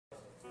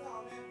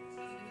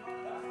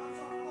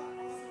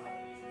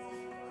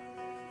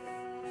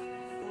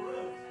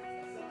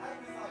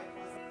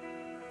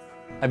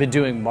I've been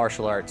doing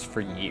martial arts for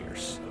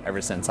years,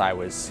 ever since I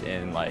was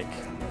in like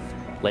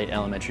late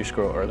elementary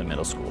school or early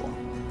middle school,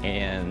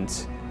 and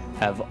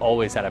have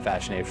always had a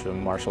fascination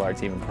with martial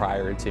arts even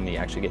prior to me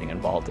actually getting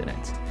involved in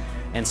it.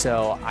 And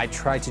so I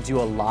try to do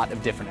a lot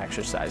of different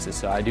exercises.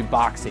 So I do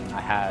boxing,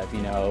 I have,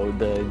 you know,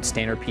 the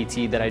standard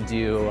PT that I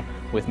do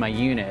with my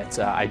unit.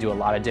 I do a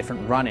lot of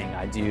different running,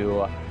 I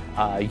do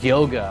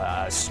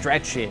yoga,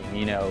 stretching,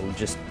 you know,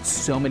 just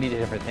so many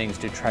different things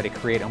to try to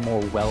create a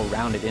more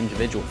well-rounded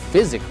individual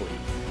physically,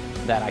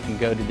 that I can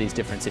go to these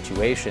different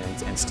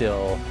situations and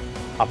still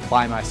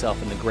apply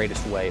myself in the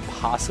greatest way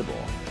possible.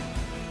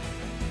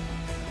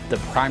 The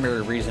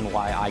primary reason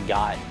why I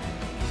got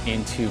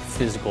into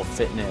physical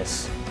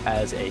fitness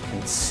as a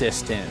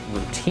consistent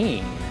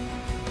routine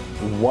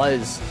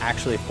was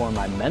actually for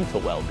my mental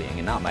well-being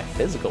and not my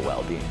physical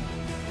well-being.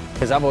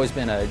 Because I've always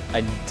been a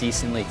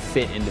decently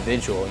fit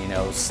individual, you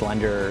know,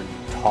 slender,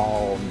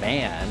 tall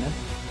man.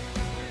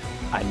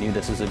 I knew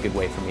this was a good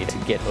way for me to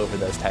get over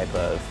those type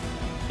of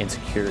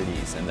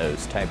insecurities and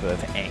those type of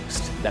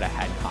angst that I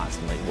had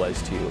constantly,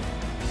 was to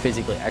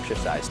physically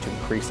exercise, to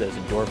increase those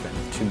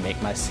endorphins, to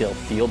make myself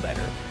feel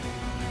better.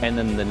 And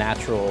then the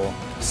natural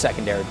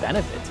secondary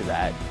benefit to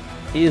that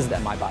is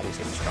that my body's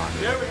getting stronger.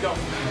 There we go.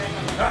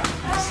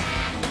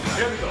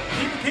 There we go.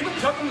 Keep it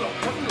tuck and low,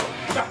 tuck and low.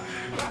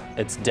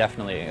 It's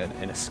definitely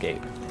an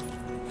escape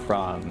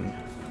from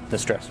the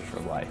stressors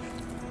of life.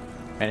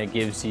 And it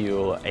gives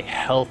you a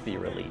healthy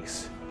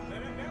release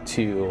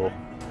to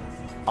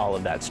all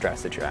of that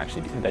stress that you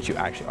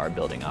actually are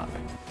building up.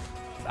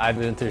 I've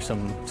been through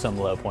some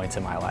low points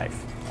in my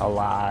life, a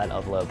lot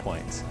of low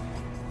points,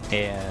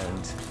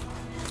 and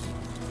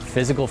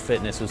physical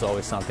fitness was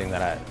always something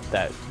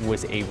that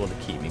was able to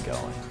keep me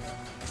going.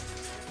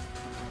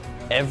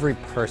 Every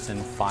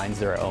person finds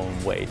their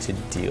own way to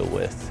deal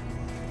with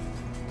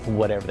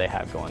whatever they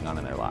have going on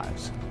in their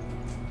lives.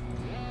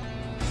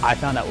 I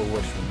found out what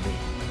works for me.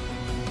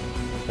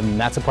 I mean,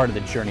 that's a part of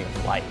the journey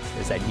of life,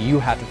 is that you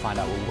have to find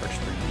out what works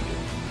for you.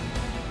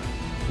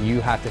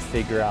 You have to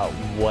figure out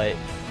what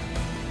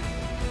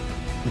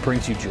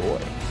brings you joy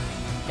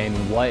and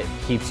what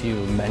keeps you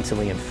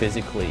mentally and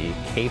physically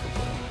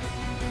capable.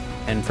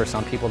 And for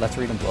some people, that's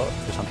reading books.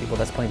 For some people,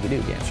 that's playing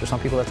video games. For some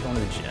people, that's going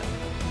to the gym.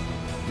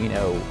 You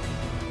know,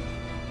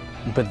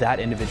 but that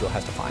individual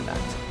has to find that.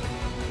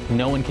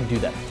 No one can do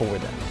that for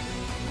them.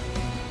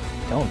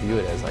 Don't view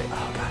it as like,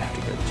 oh God, I have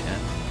to go to the gym.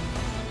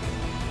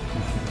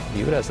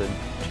 View it as a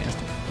chance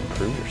to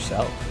improve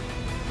yourself.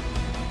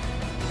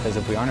 Because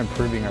if we aren't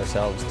improving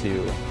ourselves to,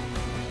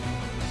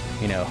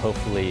 you know,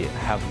 hopefully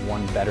have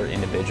one better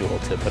individual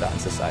to put out in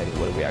society,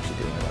 what are we actually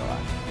doing with our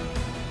lives?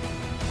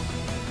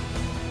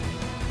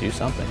 Do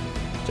something,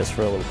 just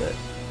for a little bit.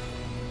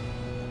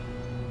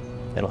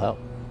 It'll help.